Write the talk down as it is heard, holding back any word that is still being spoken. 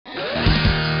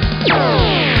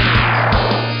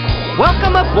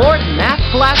explored Math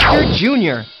Blaster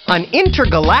Jr., an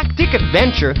intergalactic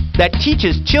adventure that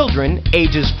teaches children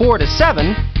ages 4 to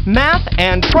 7 math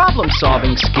and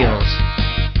problem-solving skills.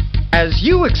 As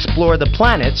you explore the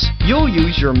planets, you'll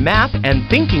use your math and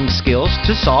thinking skills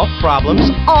to solve problems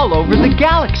all over the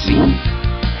galaxy.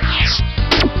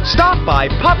 Stop by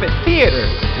Puppet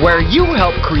Theater, where you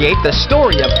help create the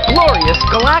story of Glorious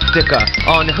Galactica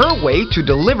on her way to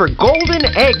deliver golden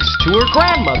eggs to her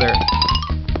grandmother.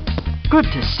 Good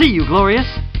to see you, Glorious.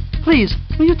 Please,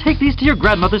 will you take these to your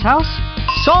grandmother's house?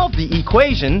 Solve the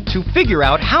equation to figure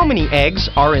out how many eggs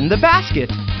are in the basket.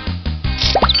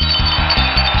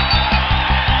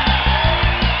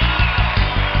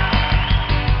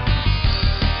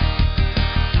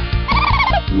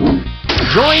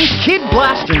 Join Kid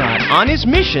Blasternaut on his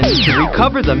mission to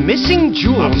recover the missing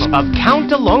jewels of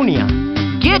Count Alonia.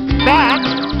 Get back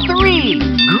 3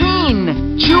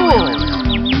 green jewels.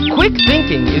 Quick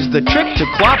thinking is the trick to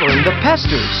clobbering the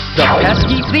pesters, the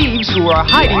pesky thieves who are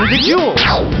hiding the jewels.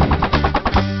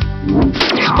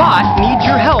 Spot needs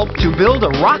your help to build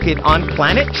a rocket on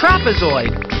planet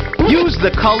Trapezoid. Use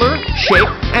the color,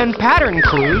 shape, and pattern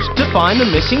clues to find the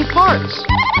missing parts.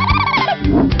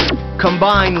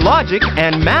 Combine logic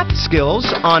and math skills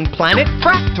on planet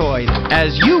Fractoid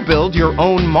as you build your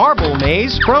own marble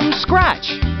maze from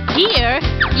scratch. Here,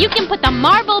 you can put the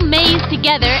marble maze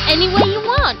together any way you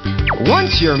want.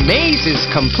 Once your maze is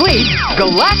complete,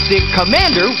 Galactic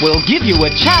Commander will give you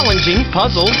a challenging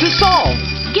puzzle to solve.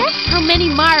 Guess how many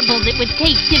marbles it would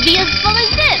take to be as full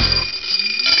as this?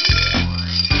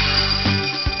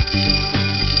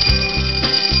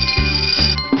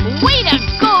 Way to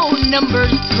go,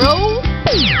 Numbers Bro!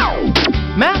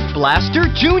 Math Blaster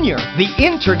Jr., the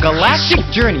intergalactic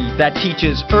journey that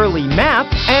teaches early math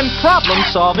and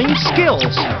problem-solving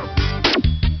skills.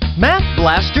 Math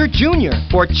Blaster Jr.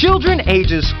 for children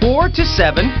ages 4 to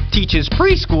 7 teaches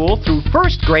preschool through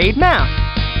 1st grade math.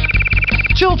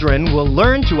 Children will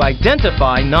learn to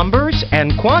identify numbers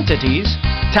and quantities,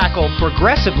 tackle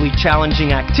progressively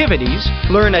challenging activities,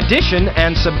 learn addition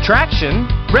and subtraction,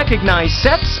 recognize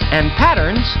sets and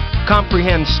patterns,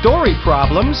 comprehend story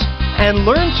problems, and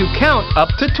learn to count up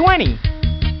to 20.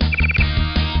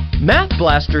 Math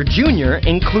Blaster Jr.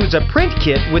 includes a print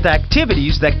kit with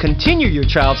activities that continue your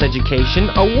child's education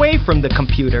away from the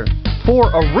computer,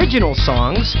 4 original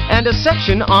songs, and a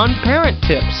section on parent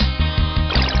tips.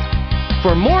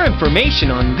 For more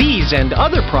information on these and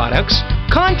other products,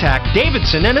 contact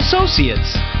Davidson and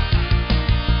Associates.